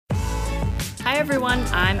Hi everyone,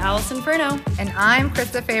 I'm Allison Furno. And I'm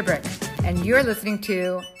Krista Fabric, and you're listening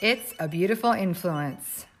to It's a Beautiful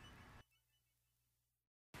Influence.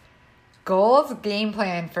 Goals, game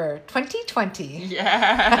plan for 2020.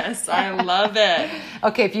 Yes, I love it.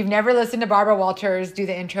 Okay, if you've never listened to Barbara Walters do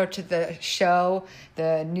the intro to the show,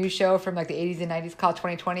 the new show from like the 80s and 90s called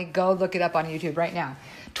 2020, go look it up on YouTube right now.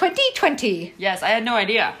 2020. Yes, I had no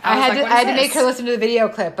idea. I had to make her listen to the video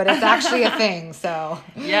clip, but it's actually a thing, so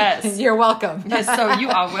yes, you're welcome. Yes, so you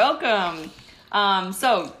are welcome.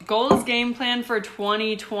 So goals, game plan for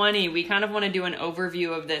 2020. We kind of want to do an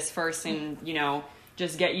overview of this first and,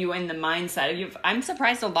 just get you in the mindset. I'm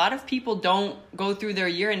surprised a lot of people don't go through their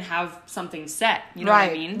year and have something set. You know what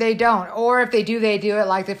I mean? They don't. Or if they do it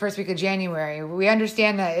like the first week of January. We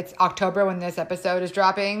understand that it's October when this episode is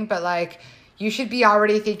dropping, but like you should be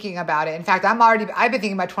already thinking about it. In fact, I've been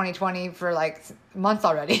thinking about 2020 for like months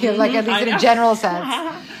already, like at least in a general sense.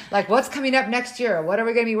 Like what's coming up next year? What are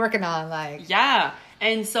we going to be working on? Like, yeah.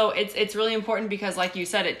 And so it's really important because like you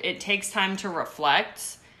said, it takes time to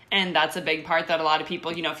reflect. And that's a big part that a lot of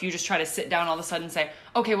people, if you just try to sit down all of a sudden and say,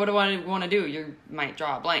 okay, what do I want to do? You might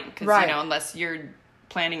draw a blank. Because, unless you're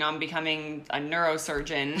planning on becoming a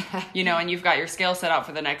neurosurgeon, and you've got your scale set out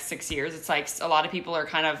for the next 6 years, it's like a lot of people are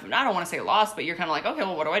kind of, I don't want to say lost, but you're kind of like, okay,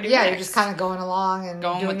 well, what do I do next? You're just kind of going along and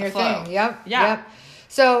doing your flow. thing. Yep.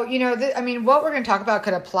 So, what we're going to talk about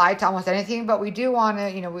could apply to almost anything, but we do want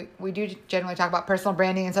to, we do generally talk about personal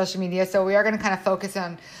branding and social media. So we are going to kind of focus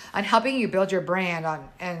on helping you build your brand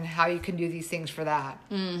and how you can do these things for that.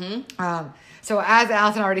 Mm-hmm. So as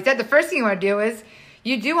Allison already said, the first thing you want to do is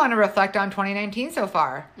you do want to reflect on 2019 so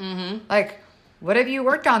far. Mm-hmm. Like, what have you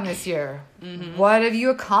worked on this year? Mm-hmm. What have you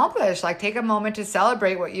accomplished? Like, take a moment to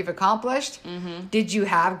celebrate what you've accomplished. Mm-hmm. Did you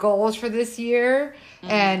have goals for this year? Mm-hmm.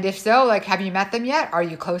 And if so, like, have you met them yet? Are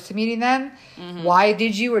you close to meeting them? Mm-hmm. Why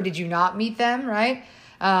did you or did you not meet them, right?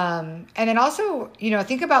 And then also,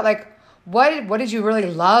 think about, like, what did you really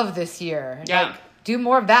love this year? Yeah. Like, do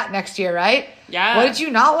more of that next year, right? Yeah. What did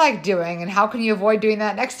you not like doing, and how can you avoid doing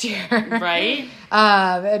that next year? Right.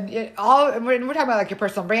 And we're talking about like your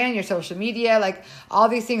personal brand, your social media, like all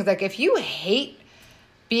these things. Like if you hate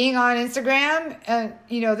being on Instagram, and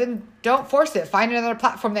then don't force it. Find another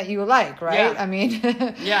platform that you like, right? Yeah. I mean,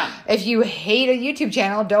 yeah. If you hate a YouTube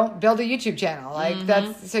channel, don't build a YouTube channel. Like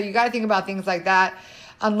so you got to think about things like that.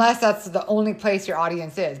 Unless that's the only place your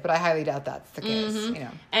audience is, but I highly doubt that's the case. Mm-hmm.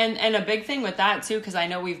 And a big thing with that too, because I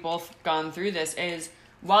know we've both gone through this, is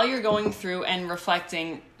while you're going through and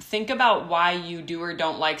reflecting, think about why you do or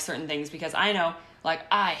don't like certain things. Because I know, like,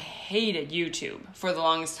 I hated YouTube for the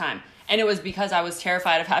longest time, and it was because I was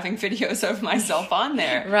terrified of having videos of myself on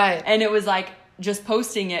there. Right. And it was like just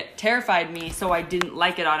posting it terrified me, so I didn't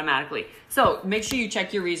like it automatically. So make sure you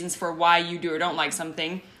check your reasons for why you do or don't like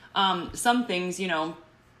something. Some things,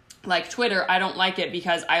 like Twitter, I don't like it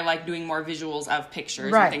because I like doing more visuals of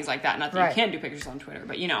pictures and things like that. Not that you can't do pictures on Twitter,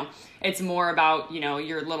 but it's more about,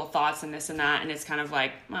 your little thoughts and this and that. And it's kind of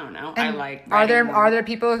like, I don't know. And I like are there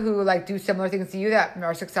people who like do similar things to you that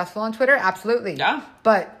are successful on Twitter? Absolutely. Yeah.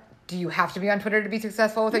 But do you have to be on Twitter to be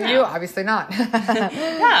successful with what you do? Obviously not.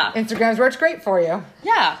 Yeah. Instagram's where it's great for you.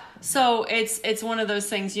 Yeah. So it's one of those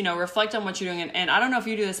things, reflect on what you're doing. And I don't know if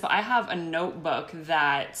you do this, but I have a notebook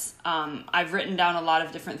that I've written down a lot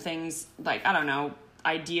of different things, like, I don't know,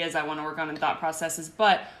 ideas I want to work on and thought processes.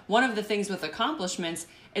 But one of the things with accomplishments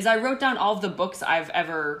is I wrote down all of the books I've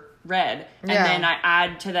ever read. And then I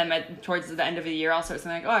add to them towards the end of the year. I'll start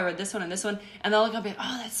something like, oh, I read this one and this one. And they'll look up and be like,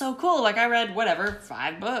 oh, that's so cool. Like I read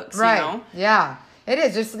 5 books, Right. Yeah. It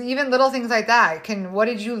is just even little things like that. What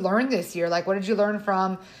did you learn this year? Like, what did you learn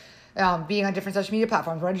from being on different social media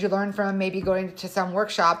platforms? What did you learn from maybe going to some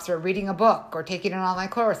workshops or reading a book or taking an online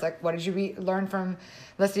course? Like, what did you learn from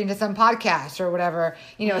listening to some podcasts or whatever?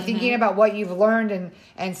 Thinking about what you've learned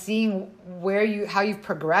and seeing how you've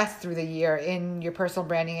progressed through the year in your personal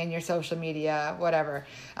branding and your social media, whatever.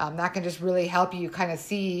 That can just really help you kind of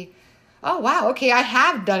see, oh, wow, okay, I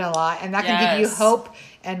have done a lot. And that can give you hope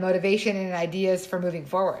and motivation and ideas for moving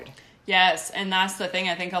forward. Yes, and that's the thing.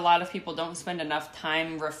 I think a lot of people don't spend enough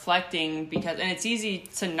time reflecting and it's easy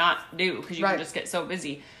to not do because you can just get so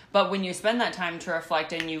busy. But when you spend that time to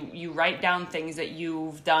reflect and you write down things that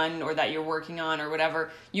you've done or that you're working on or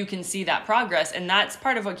whatever, you can see that progress. And that's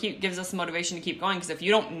part of what gives us the motivation to keep going. Because if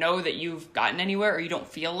you don't know that you've gotten anywhere or you don't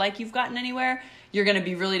feel like you've gotten anywhere, you're going to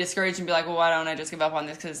be really discouraged and be like, well, why don't I just give up on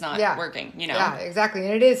this because it's not working, Yeah, exactly.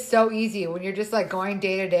 And it is so easy when you're just like going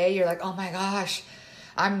day to day. You're like, oh my gosh,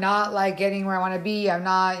 I'm not like getting where I want to be. I'm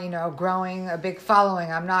not, growing a big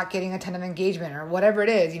following. I'm not getting a ton of engagement or whatever it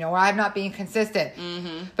is, where I'm not being consistent.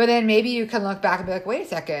 Mm-hmm. But then maybe you can look back and be like, wait a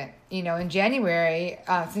second, in January,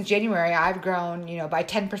 since January, I've grown, by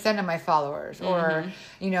 10% of my followers.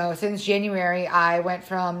 Mm-hmm. Or, since January, I went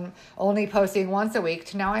from only posting once a week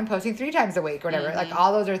to now I'm posting 3 times a week or whatever. Mm-hmm. Like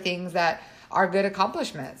all those are things that are good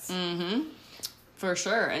accomplishments. Mm-hmm. For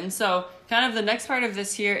sure. And so kind of the next part of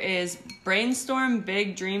this here is brainstorm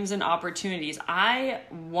big dreams and opportunities. I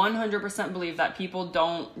 100% believe that people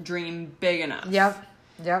don't dream big enough.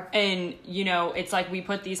 Yep. And, it's like we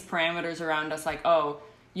put these parameters around us like, oh,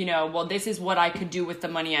 well, this is what I could do with the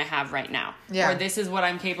money I have right now. Yeah. Or this is what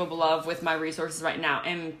I'm capable of with my resources right now.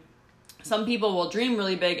 And some people will dream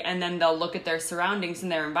really big and then they'll look at their surroundings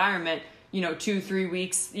and their environment, 2-3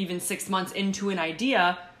 weeks, even 6 months into an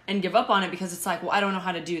idea and give up on it because it's like, well, I don't know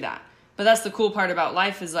how to do that. But that's the cool part about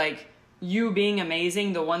life is like you being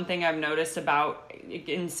amazing. The one thing I've noticed about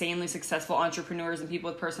insanely successful entrepreneurs and people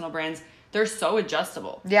with personal brands, they're so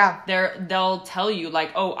adjustable. Yeah. They'll tell you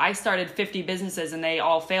like, oh, I started 50 businesses and they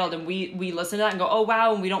all failed. And we listen to that and go, oh,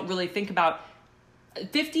 wow. And we don't really think about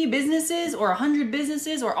 50 businesses or 100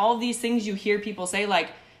 businesses or all of these things you hear people say. Like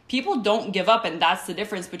people don't give up. And that's the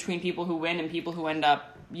difference between people who win and people who end up,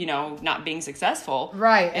 not being successful.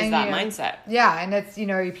 Right. Is and, that mindset. Yeah. And it's,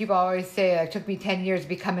 people always say it took me 10 years to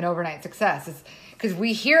become an overnight success. It's because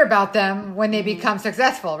we hear about them when they become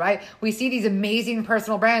successful, right? We see these amazing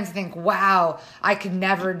personal brands and think, wow, I could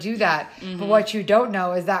never do that. But what you don't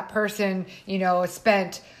know is that person,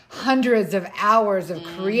 spent hundreds of hours of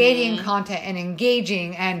creating content and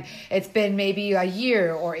engaging, and it's been maybe a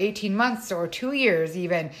year or 18 months or 2 years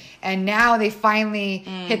even, and now they finally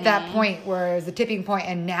hit that point where it's a tipping point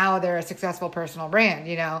and now they're a successful personal brand,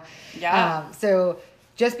 Yeah. So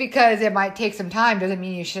just because it might take some time doesn't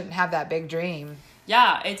mean you shouldn't have that big dream.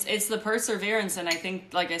 Yeah, it's the perseverance, and I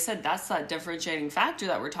think, like I said, that's that differentiating factor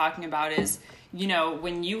that we're talking about is,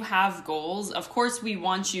 when you have goals, of course we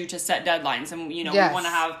want you to set deadlines, and, Yes. we want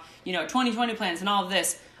to have, 2020 plans and all of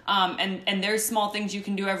this, and there's small things you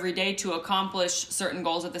can do every day to accomplish certain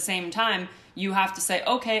goals at the same time. You have to say,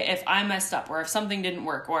 okay, if I messed up, or if something didn't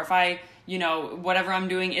work, or if I, whatever I'm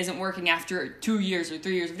doing isn't working after 2 years or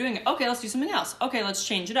 3 years of doing it, okay, let's do something else. Okay, let's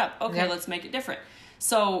change it up. Okay, let's make it different.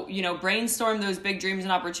 So, brainstorm those big dreams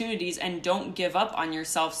and opportunities and don't give up on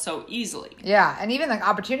yourself so easily. Yeah. And even like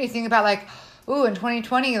opportunities, think about like, ooh, in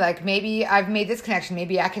 2020, like maybe I've made this connection.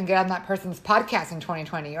 Maybe I can get on that person's podcast in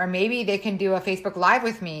 2020, or maybe they can do a Facebook Live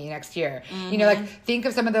with me next year. Like think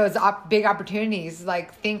of some of those big opportunities,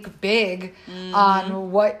 like think big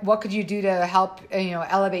on what could you do to help,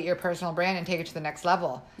 elevate your personal brand and take it to the next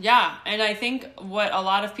level. Yeah. And I think what a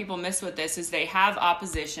lot of people miss with this is they have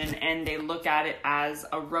opposition and they look at it as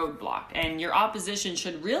a roadblock, and your opposition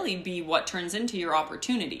should really be what turns into your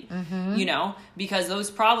opportunity, because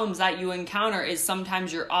those problems that you encounter is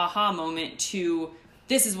sometimes your aha moment to,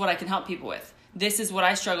 this is what I can help people with. This is what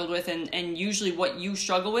I struggled with. And usually what you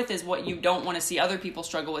struggle with is what you don't want to see other people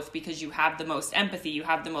struggle with, because you have the most empathy, you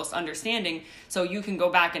have the most understanding. So you can go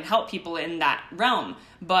back and help people in that realm.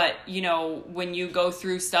 But, when you go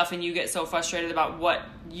through stuff and you get so frustrated about what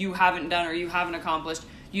you haven't done or you haven't accomplished,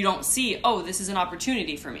 you don't see, oh, this is an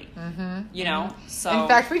opportunity for me. So in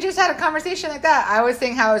fact, we just had a conversation like that. I was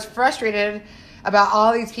saying how I was frustrated about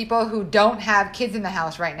all these people who don't have kids in the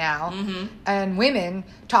house right now, and women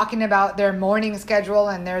talking about their morning schedule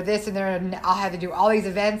and their this and their, I'll have to do all these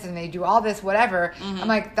events and they do all this whatever. I'm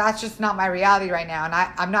like, that's just not my reality right now, and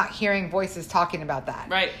I'm not hearing voices talking about that.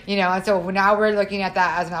 Right. And so now we're looking at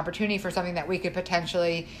that as an opportunity for something that we could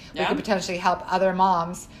potentially help other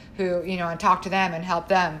moms who, and talk to them and help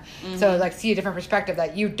them. So like see a different perspective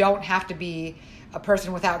that you don't have to be a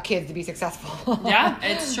person without kids to be successful. Yeah,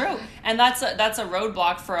 it's true. And that's a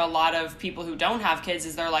roadblock for a lot of people who don't have kids,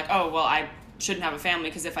 is they're like, oh, well, I shouldn't have a family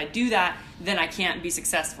because if I do that, then I can't be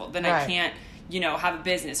successful. Then I can't, have a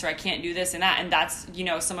business, or I can't do this and that. And that's,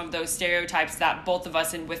 some of those stereotypes that both of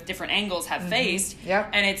us and with different angles have faced. Yep.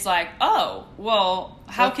 And it's like, oh, well,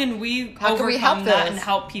 how can we overcome that and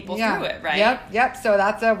help people through it, right? Yep.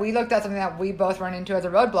 So we looked at something that we both run into as a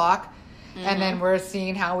roadblock. And then we're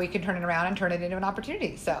seeing how we can turn it around and turn it into an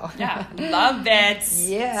opportunity. So yeah, love it.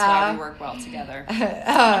 Yeah, that's why we work well together.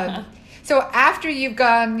 So after you've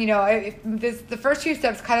gone, the first 2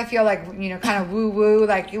 steps kind of feel like, kind of woo-woo,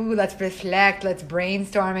 like, ooh, let's reflect, let's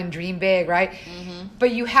brainstorm and dream big, right?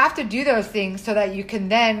 But you have to do those things so that you can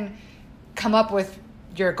then come up with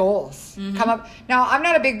your goals. Now, I'm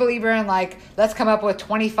not a big believer in like, let's come up with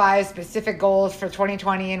 25 specific goals for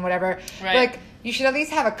 2020 and whatever. Right. Like, you should at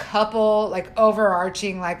least have a couple like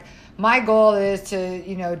overarching, like my goal is to,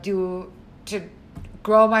 to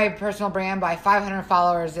grow my personal brand by 500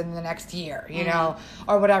 followers in the next year,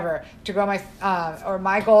 or whatever, to grow my, or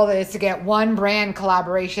my goal is to get one brand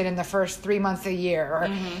collaboration in the first 3 months of the year, or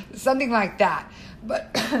something like that. But,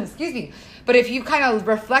 excuse me. But if you kind of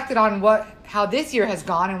reflected on how this year has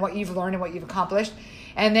gone and what you've learned and what you've accomplished,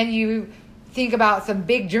 and then you think about some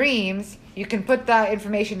big dreams, you can put that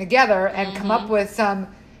information together and come up with some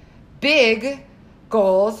big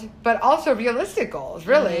goals, but also realistic goals,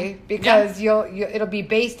 really, because it'll be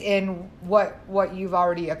based in what you've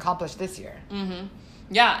already accomplished this year.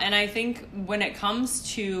 Yeah, and I think when it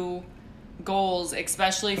comes to goals,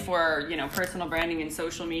 especially for personal branding and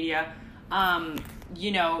social media,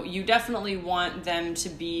 you definitely want them to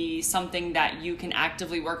be something that you can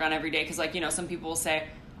actively work on every day. Because some people will say,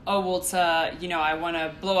 oh, well, I want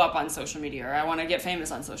to blow up on social media, or I want to get famous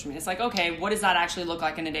on social media. It's like, okay, what does that actually look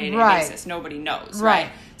like on a day-to-day basis? Nobody knows, right?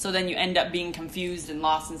 So then you end up being confused and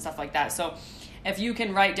lost and stuff like that. So if you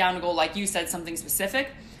can write down a goal, like you said, something specific,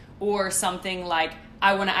 or something like,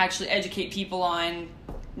 I want to actually educate people on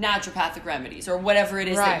naturopathic remedies, or whatever it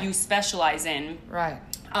is that you specialize in. Right.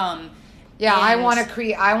 I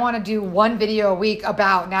want to do one video a week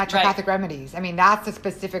about naturopathic remedies. I mean, that's a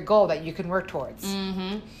specific goal that you can work towards.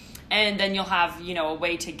 And then you'll have, a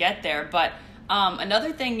way to get there. But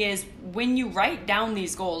another thing is, when you write down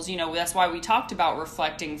these goals, that's why we talked about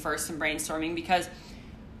reflecting first and brainstorming, because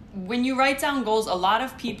when you write down goals, a lot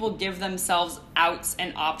of people give themselves outs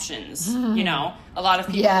and options. A lot of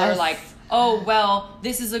people are like, oh, well,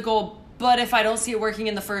 this is a goal, but if I don't see it working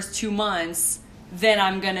in the first 2 months, then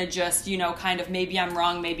I'm going to just, kind of, maybe I'm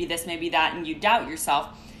wrong, maybe this, maybe that, and you doubt yourself.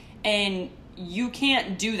 And you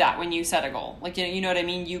can't do that when you set a goal. Like, you know what I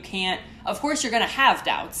mean? You can't, of course you're going to have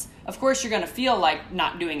doubts. Of course you're going to feel like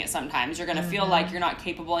not doing it sometimes. You're going to feel like you're not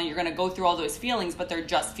capable, and you're going to go through all those feelings, but they're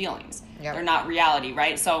just feelings. They're not reality,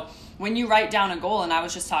 right? So when you write down a goal, and I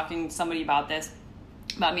was just talking to somebody about this,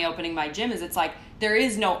 about me opening my gym, is it's like, there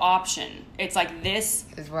is no option. It's like, this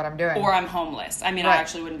is what I'm doing, or I'm homeless. I mean, I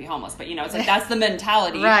actually wouldn't be homeless, but it's like, that's the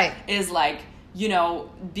mentality. Is like,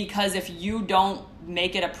 because if you don't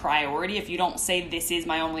make it a priority, if you don't say this is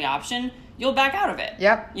my only option, you'll back out of it.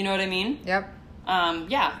 You know what I mean?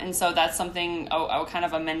 And so that's something, kind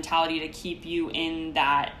of a mentality to keep you in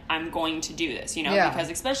that I'm going to do this,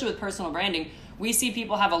 because especially with personal branding, we see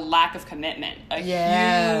people have a lack of commitment,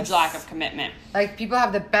 huge lack of commitment. Like, people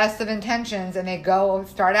have the best of intentions, and they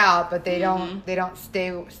start out, but they don't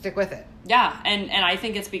stick with it. Yeah, and I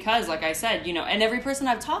think it's because, like I said, and every person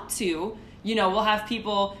I've talked to, we'll have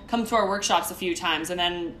people come to our workshops a few times, and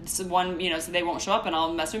then so they won't show up, and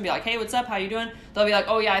I'll mess with them and be like, hey, what's up? How you doing? They'll be like,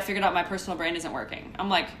 oh yeah, I figured out my personal brand isn't working. I'm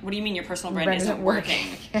like, what do you mean your personal brand isn't working?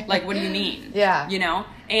 Like, what do you mean?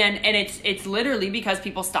 And it's literally because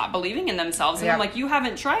people stop believing in themselves, and I'm like, you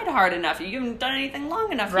haven't tried hard enough. You haven't done anything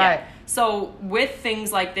long enough yet. So with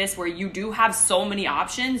things like this, where you do have so many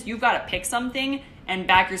options, you've got to pick something and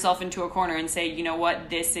back yourself into a corner and say, you know what,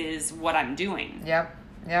 this is what I'm doing.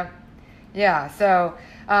 Yeah, so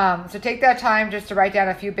take that time just to write down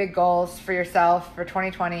a few big goals for yourself for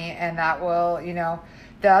 2020, and that will,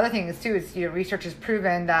 the other thing is too, is research has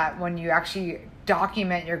proven that when you actually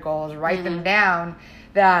document your goals, write them down,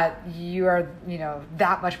 that you are,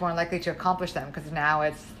 that much more likely to accomplish them, because now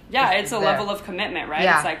it's a level of commitment, right?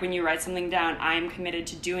 It's like, when you write something down, I'm committed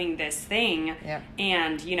to doing this thing,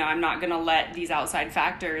 and, I'm not going to let these outside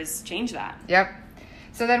factors change that.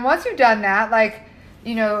 So then once you've done that, like,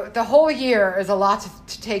 the whole year is a lot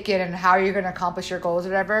to take in, and how you're going to accomplish your goals or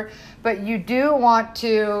whatever. But you do want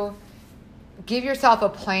to give yourself a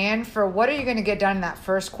plan for what are you going to get done in that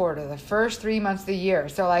first quarter, the first 3 months of the year.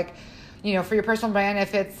 So like, for your personal brand,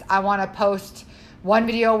 if it's, I want to post one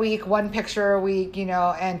video a week, one picture a week,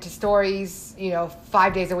 and to stories,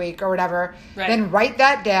 5 days a week or whatever, then write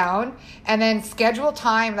that down, and then schedule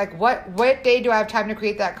time. Like, what day do I have time to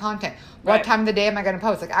create that content? What time of the day am I going to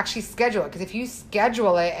post? Like, actually schedule it. Because if you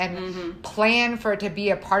schedule it and plan for it to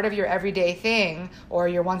be a part of your everyday thing, or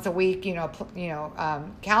your once a week,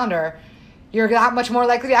 calendar, you're that much more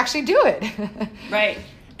likely to actually do it.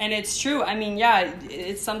 And it's true. I mean,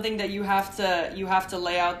 it's something that you have to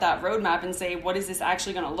lay out that roadmap and say, what is this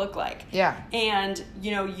actually going to look like? And,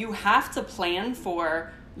 you have to plan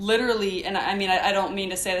for literally, and I mean, I don't mean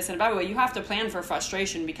to say this in a bad way, you have to plan for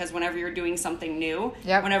frustration, because whenever you're doing something new,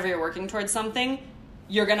 whenever you're working towards something,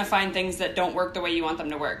 you're going to find things that don't work the way you want them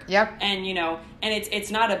to work. And, and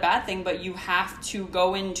it's not a bad thing, but you have to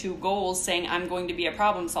go into goals saying, I'm going to be a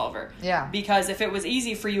problem solver. Because if it was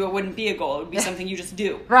easy for you, it wouldn't be a goal. It would be something you just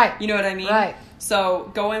do. You know what I mean? So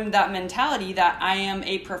go in that mentality that I am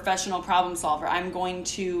a professional problem solver. I'm going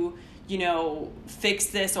to, fix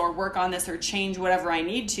this or work on this or change whatever I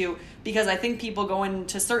need to, because I think people go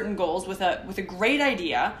into certain goals with a great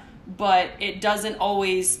idea, but it doesn't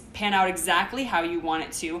always pan out exactly how you want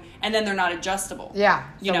it to, and then they're not adjustable. Yeah.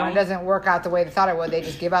 So when it doesn't work out the way they thought it would, they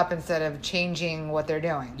just give up instead of changing what they're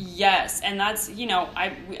doing. Yes, and that's,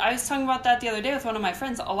 I was talking about that the other day with one of my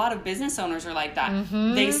friends. A lot of business owners are like that.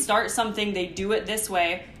 Mm-hmm. They start something, they do it this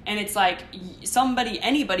way, and it's like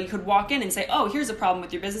anybody could walk in and say, oh, here's a problem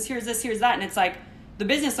with your business, here's this, here's that, and it's like, the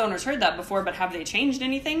business owners heard that before, but have they changed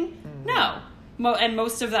anything? Mm-hmm. No. And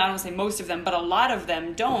most of them, I don't say most of them, but a lot of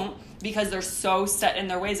them don't, because they're so set in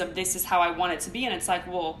their ways of this is how I want it to be. And it's like,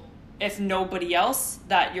 well, if nobody else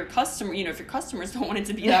if your customers don't want it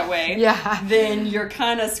to be that way, then you're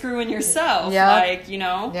kind of screwing yourself. Yep.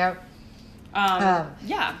 Yeah.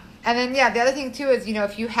 And then, the other thing too is,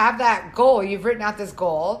 if you have that goal, you've written out this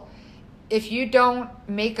goal, if you don't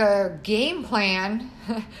make a game plan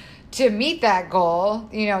to meet that goal,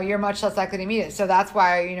 you're much less likely to meet it. So that's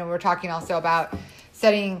why, we're talking also about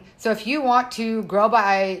setting. So if you want to grow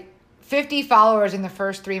by 50 followers in the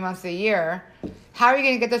first 3 months of the year, how are you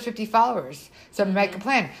going to get those 50 followers? So make a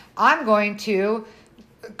plan. I'm going to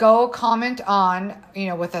go comment on,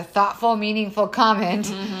 with a thoughtful, meaningful comment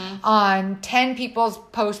on 10 people's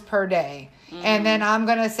posts per day. Mm-hmm. And then I'm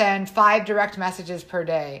going to send 5 direct messages per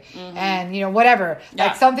day and, whatever,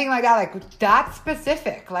 like something like that, like that's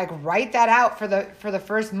specific, like write that out for the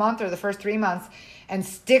first month or the first 3 months and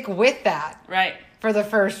stick with that. Right. For the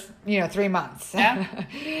first, 3 months. Yeah.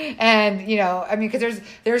 And, because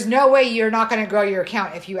there's no way you're not going to grow your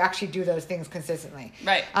account if you actually do those things consistently.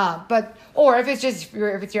 Right. Or if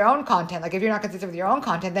it's your own content, like if you're not consistent with your own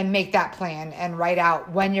content, then make that plan and write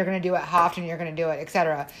out when you're going to do it, how often you're going to do it,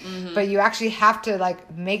 etc. Mm-hmm. But you actually have to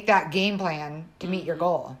make that game plan to meet your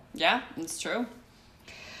goal. Yeah, it's true.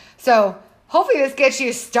 So hopefully this gets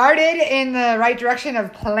you started in the right direction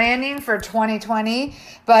of planning for 2020.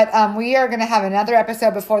 But we are going to have another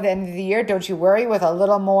episode before the end of the year, don't you worry, with a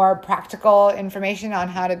little more practical information on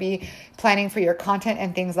how to be planning for your content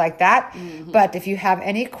and things like that. Mm-hmm. But if you have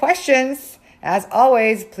any questions, as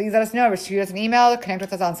always, please let us know. Shoot us an email, connect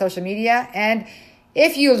with us on social media. And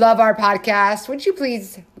if you love our podcast, would you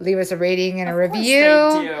please leave us a rating and a review?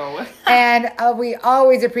 Of course they do. And we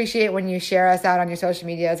always appreciate when you share us out on your social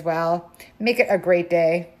media as well. Make it a great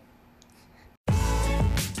day.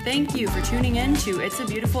 Thank you for tuning in to It's a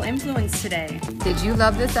Beautiful Influence today. Did you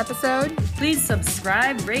love this episode? Please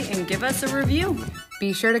subscribe, rate, and give us a review.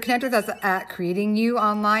 Be sure to connect with us at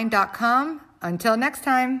creatingyouonline.com. Until next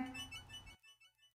time.